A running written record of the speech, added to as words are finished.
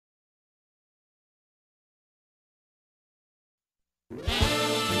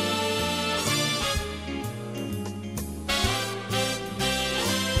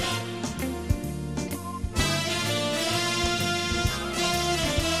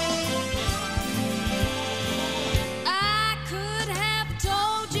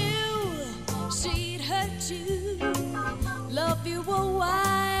Love you a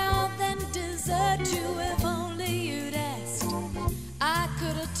while, then desert you. If only you'd asked, I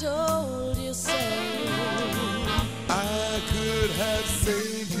could have told you so. I could have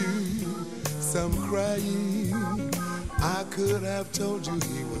saved you some crying. I could have told you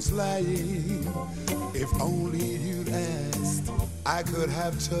he was lying. If only you'd asked, I could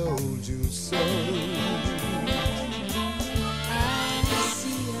have told you so.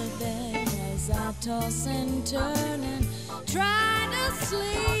 I toss and turn and try to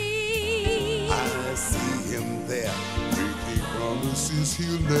sleep. I see him there making promises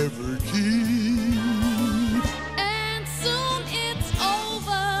he'll never keep. And soon it's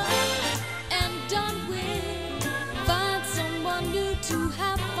over and done with. Find someone new to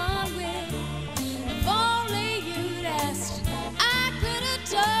have fun with. If only you'd asked, I could have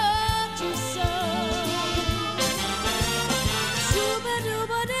told you so.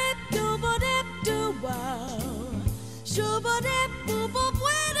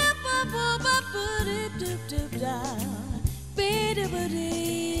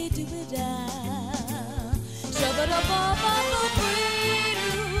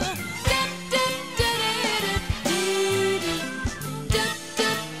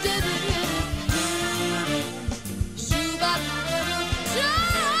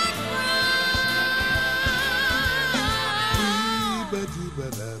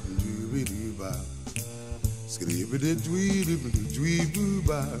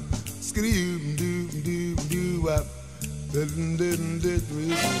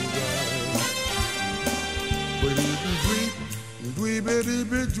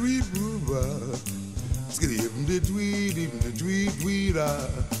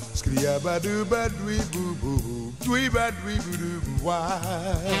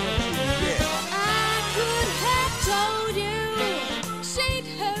 I could have told you she'd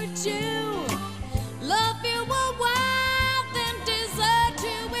hurt you, love you a while, then desert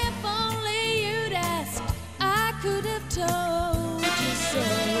you. If only you'd asked, I could have told you so.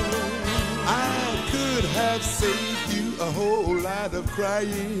 I could have saved you a whole lot of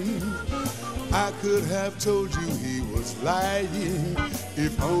crying. I could have told you he was lying.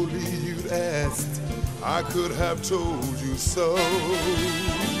 If only you'd asked, I could have told you so.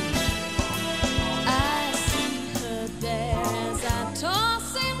 I see her there as I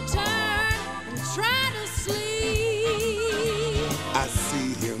toss and turn and try to sleep. I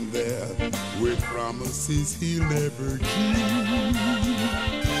see him there with promises he'll never keep.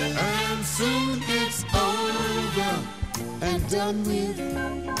 And soon it's over and done with.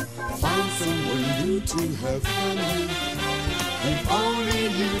 Find someone new to have fun with. If only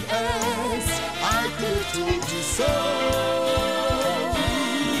you'd asked, I could have told you so.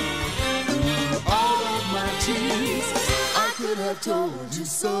 Through all of my tears, I could have told you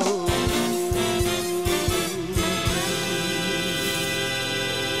so.